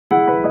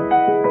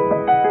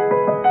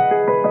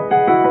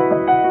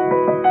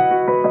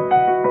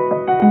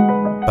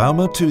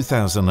Bauma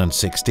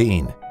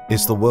 2016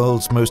 is the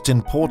world's most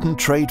important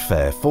trade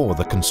fair for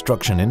the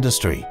construction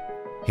industry.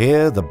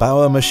 Here, the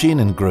BAUER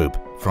Maschinen Group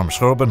from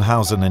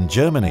Schrobenhausen in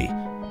Germany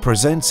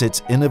presents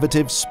its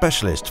innovative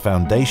specialist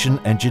foundation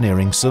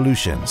engineering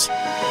solutions.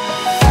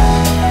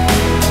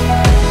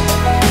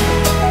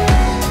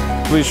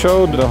 We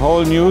showed the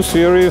whole new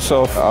series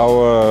of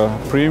our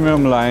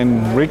premium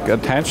line rig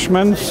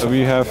attachments.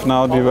 We have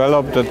now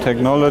developed the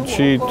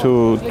technology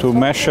to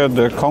measure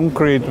the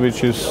concrete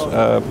which is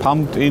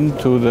pumped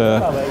into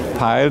the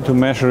pile, to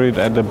measure it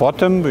at the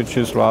bottom, which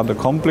is rather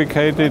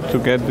complicated to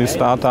get this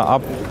data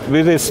up.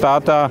 With this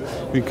data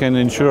we can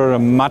ensure a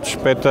much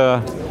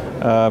better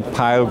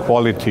pile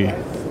quality.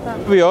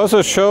 We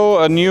also show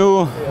a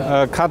new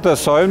cutter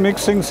soil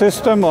mixing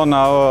system on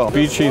our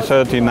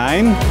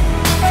BG39.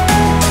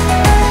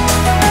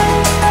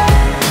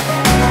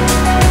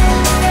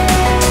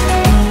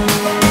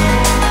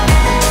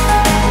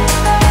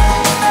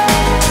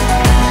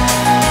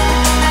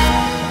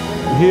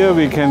 Here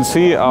we can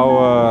see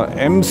our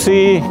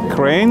MC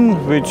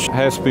crane, which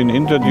has been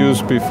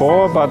introduced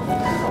before, but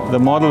the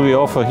model we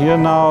offer here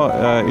now,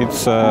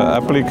 it's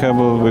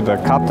applicable with a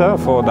cutter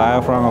for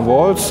diaphragm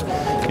walls.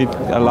 It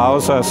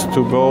allows us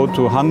to go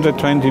to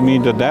 120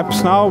 meter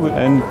depths now.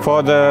 And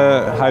for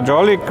the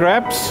hydraulic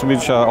grabs,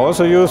 which are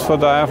also used for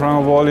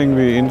diaphragm walling,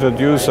 we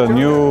introduce a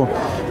new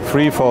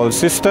free-fall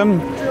system,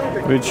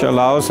 which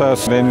allows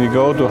us, when we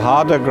go to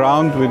harder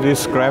ground with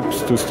these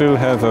grabs, to still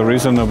have a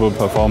reasonable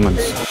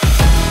performance.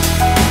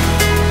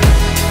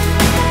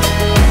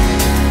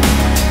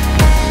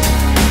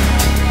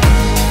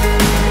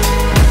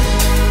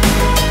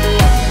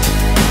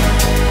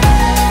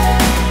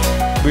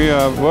 We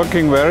are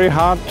working very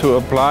hard to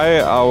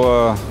apply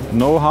our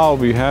know-how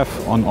we have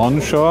on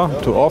onshore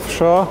to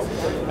offshore,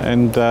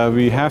 and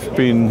we have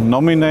been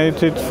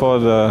nominated for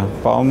the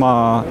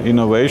Bauma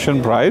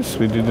Innovation Prize.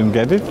 We didn't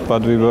get it,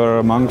 but we were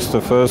amongst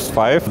the first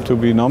 5 to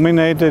be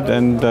nominated,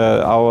 and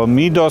our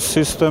MIDOS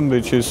system,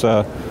 which is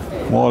a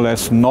more or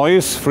less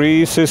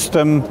noise-free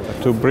system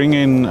to bring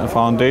in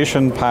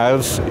foundation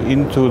piles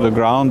into the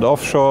ground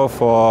offshore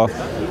for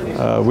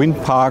wind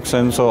parks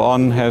and so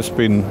on, has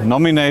been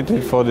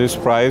nominated for this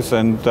prize,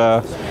 and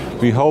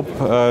we hope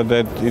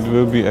that it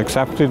will be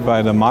accepted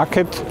by the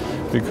market,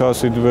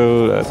 because it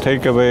will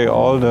take away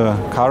all the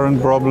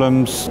current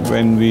problems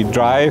when we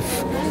drive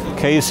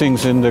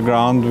casings in the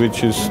ground,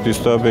 which is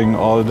disturbing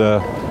all the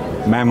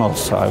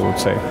mammals, I would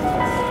say.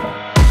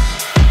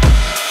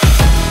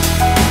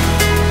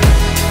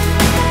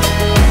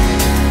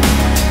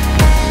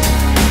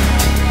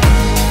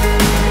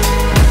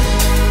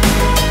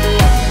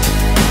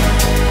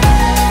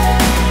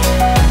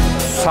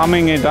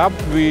 Summing it up,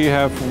 we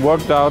have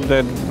worked out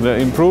that the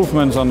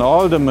improvements on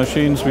all the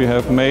machines we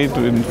have made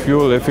in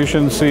fuel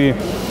efficiency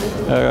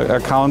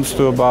accounts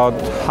to about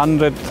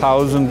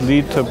 100,000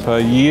 liters per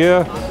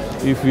year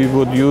if we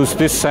would use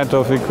this set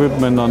of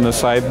equipment on the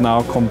site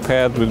now,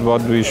 compared with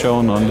what we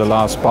shown on the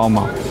last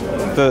Bauma.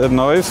 The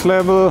noise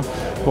level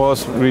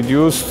was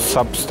reduced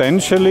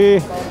substantially.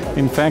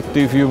 In fact,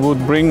 if you would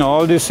bring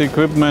all this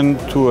equipment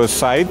to a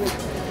site,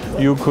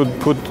 you could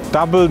put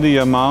double the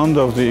amount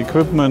of the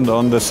equipment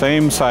on the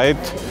same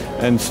site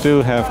and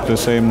still have the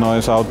same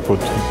noise output.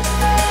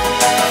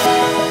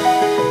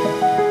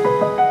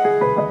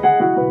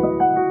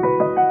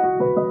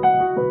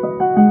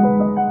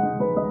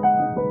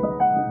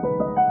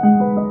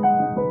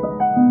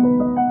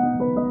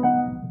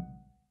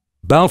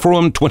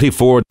 Balforum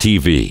 24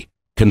 TV.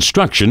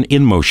 Construction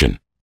in motion.